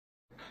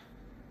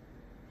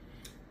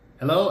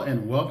Hello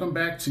and welcome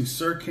back to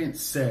Sir Kent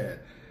Said.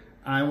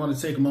 I want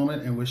to take a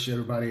moment and wish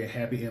everybody a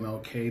happy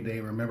MLK Day.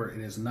 Remember, it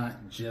is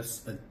not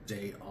just a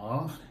day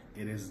off,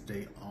 it is a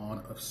day on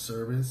of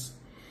service.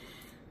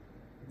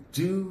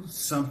 Do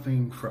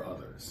something for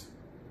others.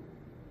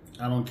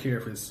 I don't care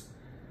if it's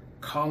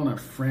calling a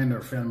friend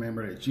or family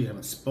member that you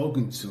haven't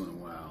spoken to in a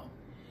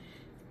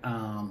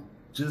while.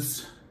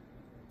 Just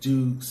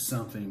do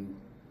something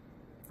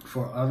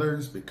for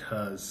others,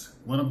 because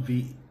one of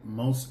the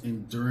most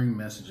enduring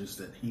messages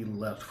that he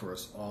left for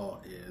us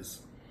all is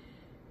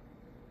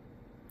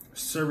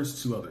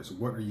service to others.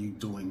 What are you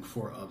doing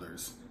for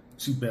others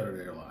to better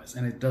their lives?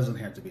 And it doesn't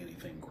have to be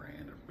anything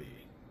grand or big,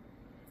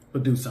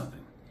 but do something.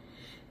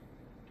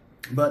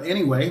 But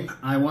anyway,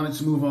 I wanted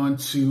to move on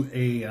to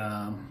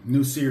a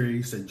new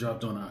series that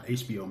dropped on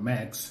HBO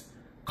Max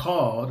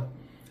called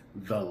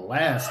The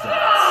Last of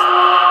Us.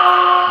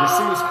 This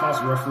series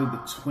costs roughly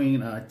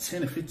between $10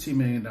 to $15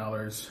 million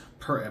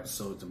per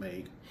episode to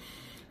make.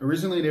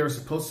 Originally, there were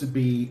supposed to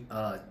be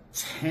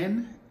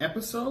 10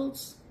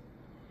 episodes,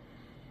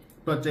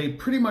 but they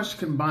pretty much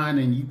combined,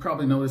 and you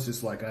probably noticed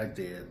this like I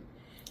did,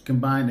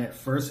 combined that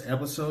first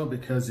episode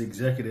because the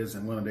executives,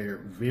 in one of their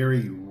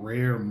very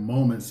rare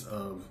moments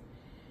of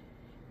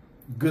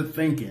good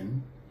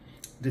thinking,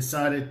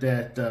 decided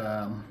that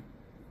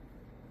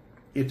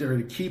if they were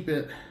to keep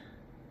it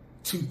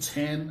to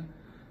 10,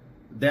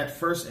 that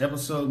first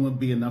episode wouldn't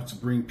be enough to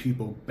bring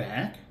people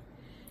back.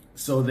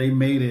 So they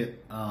made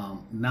it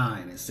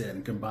 9 instead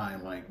and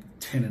combined like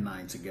 10 and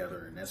 9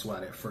 together. And that's why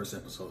that first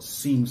episode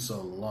seems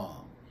so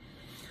long.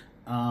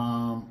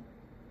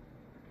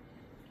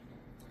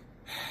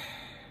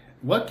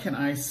 What can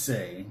I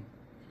say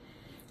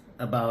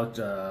about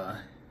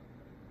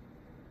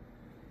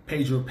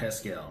Pedro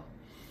Pascal?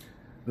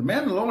 The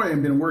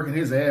Mandalorian been working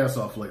his ass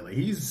off lately.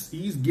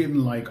 He's getting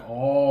like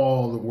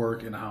all the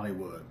work in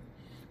Hollywood,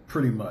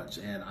 pretty much.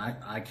 And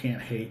I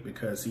can't hate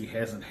because he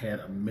hasn't had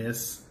a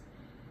miss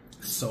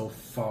so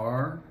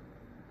far.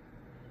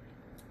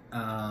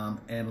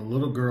 And the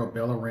little girl,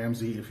 Bella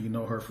Ramsey, if you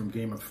know her from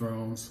Game of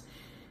Thrones,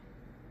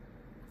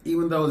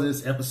 even though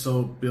this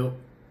episode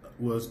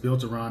was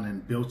built around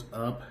and built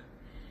up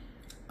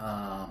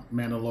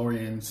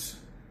Mandalorian's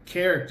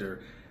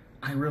character,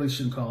 I really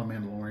shouldn't call him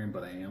Mandalorian,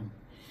 but I am.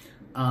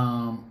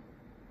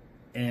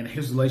 And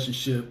his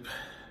relationship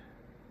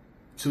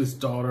to his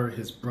daughter,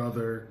 his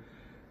brother,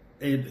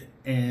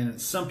 and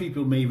some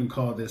people may even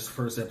call this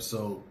first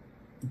episode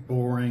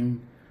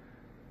boring.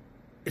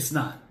 It's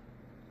not.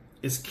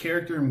 It's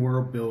character and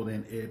world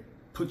building. It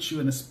puts you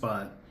in a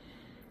spot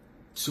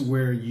to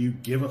where you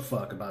give a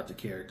fuck about the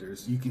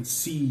characters. You can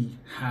see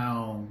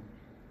how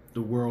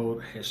the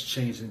world has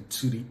changed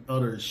into the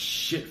utter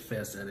shit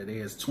fest that it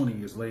is 20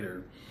 years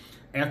later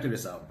after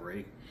this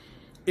outbreak.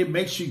 It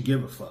makes you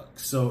give a fuck.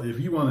 So if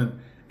you want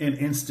an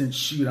instant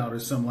shootout or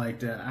something like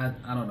that,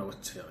 I don't know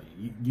what to tell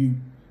you.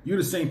 You're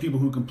the same people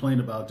who complained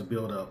about the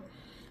build up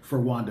for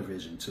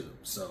WandaVision too.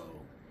 So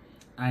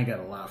I ain't got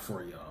a lot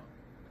for y'all.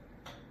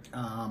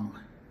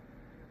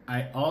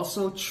 I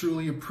also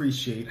truly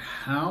appreciate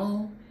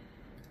how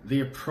they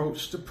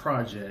approached the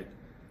project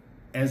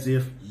as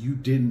if you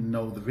didn't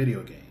know the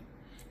video game.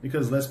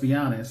 Because let's be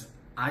honest,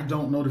 I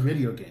don't know the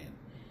video game.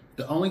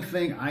 The only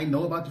thing I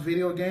know about the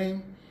video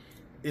game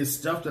is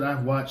stuff that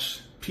I've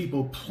watched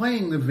people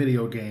playing the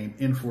video game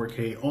in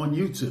 4K on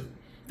YouTube.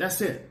 That's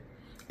it.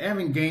 I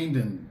haven't gamed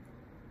in,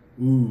 it's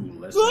been a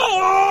minute since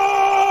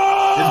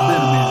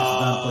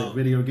I played a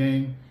video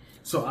game.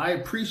 So I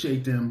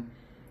appreciate them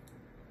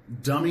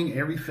dumbing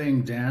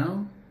everything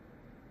down,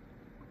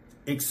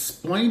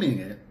 explaining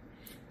it,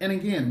 and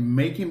again,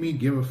 making me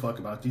give a fuck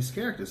about these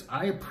characters.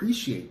 I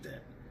appreciate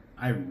that.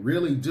 I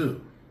really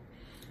do.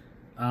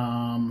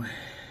 I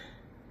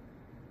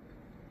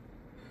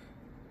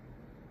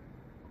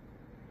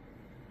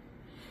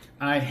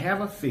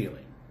have a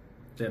feeling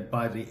that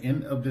by the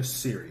end of this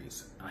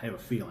series, I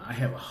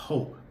have a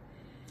hope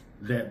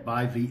that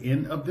by the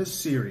end of this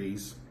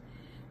series,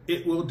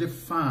 it will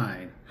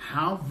define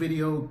how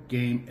video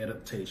game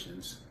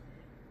adaptations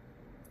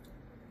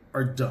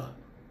are done.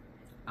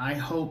 I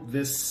hope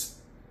this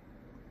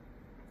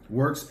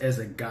works as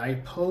a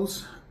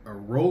guidepost, a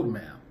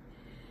roadmap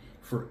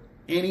for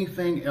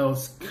anything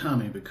else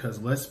coming, because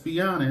let's be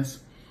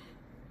honest,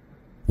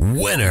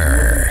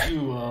 winner.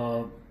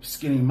 You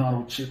skinny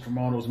model chick from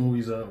all those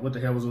movies, what the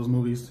hell was those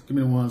movies? Give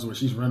me the ones where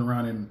she's running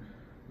around in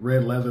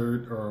red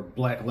leather or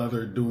black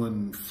leather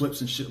doing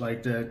flips and shit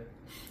like that.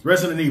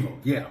 Resident Evil,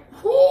 yeah.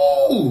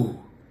 Whoo!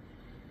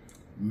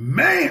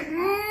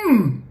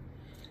 Man,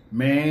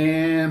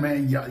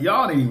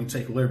 y'all didn't even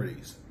take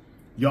liberties.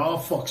 Y'all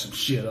fuck some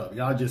shit up.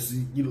 Y'all just,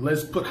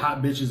 let's put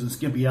hot bitches in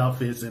skimpy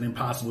outfits and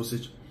impossible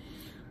situations.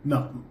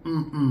 No.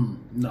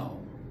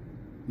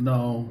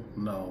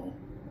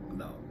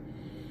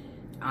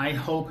 I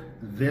hope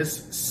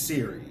this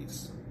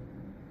series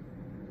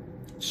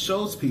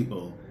shows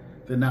people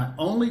that not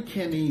only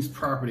can these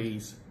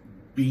properties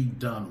be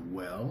done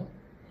well,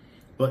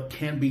 but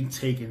can be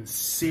taken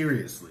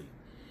seriously.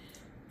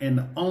 And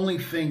the only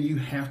thing you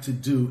have to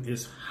do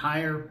is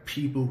hire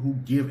people who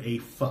give a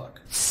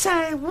fuck.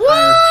 Say what?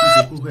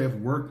 Hire people who have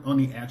worked on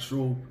the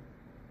actual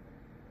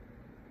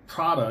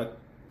project,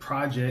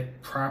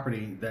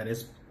 property that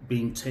is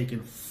being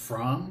taken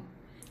from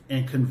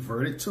and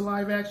converted to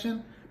live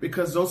action,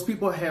 because those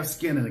people have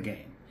skin in the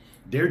game.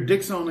 Their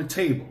dick's on the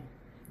table.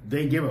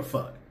 They give a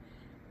fuck.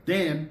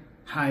 Then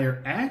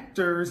hire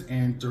actors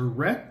and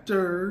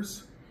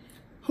directors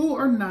who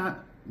are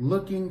not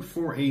looking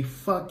for a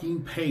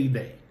fucking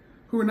payday.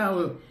 Who are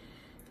not,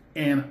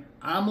 and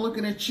I'm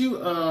looking at you,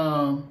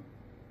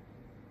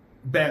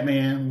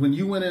 Batman, when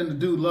you went in to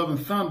do Love and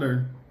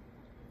Thunder,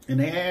 and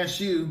they asked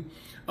you,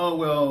 oh,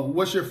 well,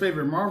 what's your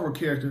favorite Marvel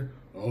character?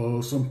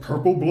 Oh, some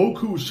purple bloke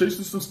who was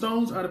chasing some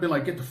stones? I'd have been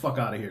like, get the fuck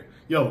out of here.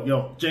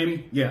 Yo,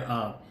 Jamie,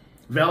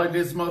 validate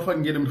this motherfucker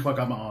and get him the fuck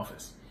out of my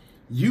office.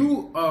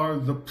 You are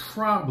the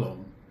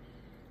problem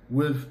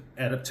with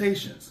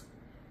adaptations.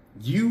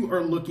 You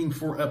are looking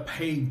for a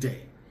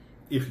payday.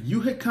 If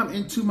you had come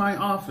into my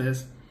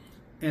office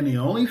and the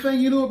only thing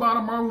you knew about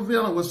a Marvel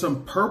villain was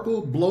some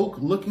purple bloke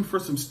looking for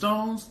some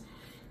stones,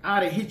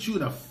 I'd have hit you in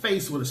the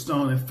face with a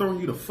stone and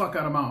thrown you the fuck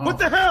out of my office. What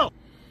the hell?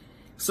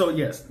 So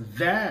yes,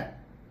 that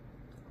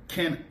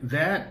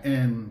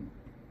and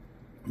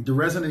the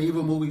Resident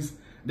Evil movies,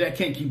 that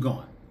can't keep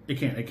going. It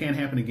can't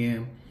happen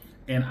again.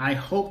 And I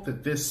hope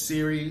that this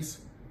series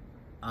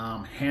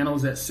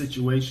handles that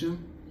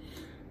situation.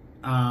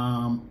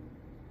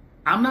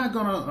 I'm not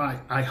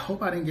gonna, I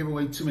hope I didn't give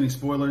away too many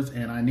spoilers,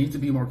 and I need to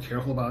be more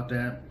careful about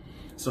that.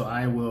 So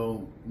I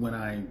will, when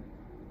I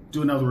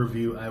do another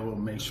review, I will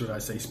make sure that I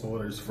say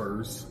spoilers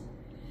first.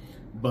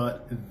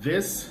 But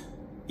this,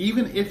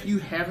 even if you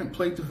haven't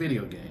played the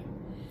video game,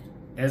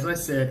 as I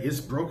said, it's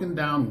broken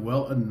down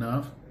well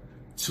enough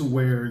to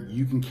where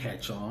you can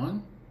catch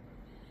on,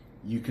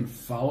 you can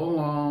follow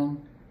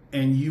along,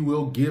 and you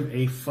will give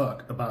a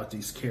fuck about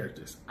these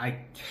characters. I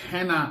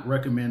cannot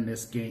recommend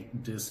this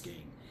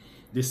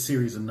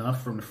series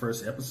enough from the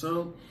first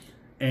episode.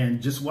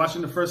 And just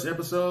watching the first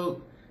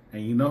episode,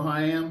 and you know how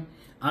I am,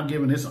 I'm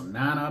giving this a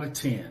 9 out of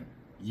 10.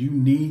 You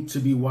need to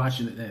be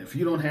watching it. And if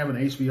you don't have an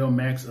HBO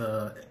Max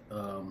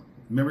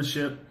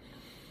membership,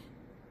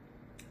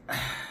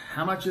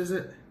 how much is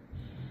it?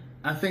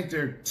 I think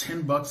they're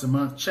 $10 a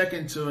month. Check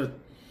into it.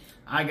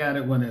 I got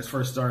it when it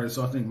first started,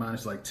 so I think mine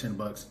is like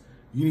 $10.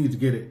 You need to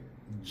get it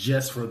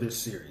just for this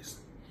series.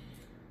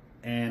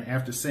 And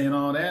after saying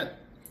all that,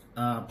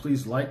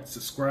 please like,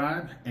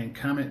 subscribe, and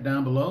comment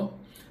down below.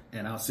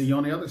 And I'll see you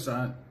on the other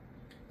side.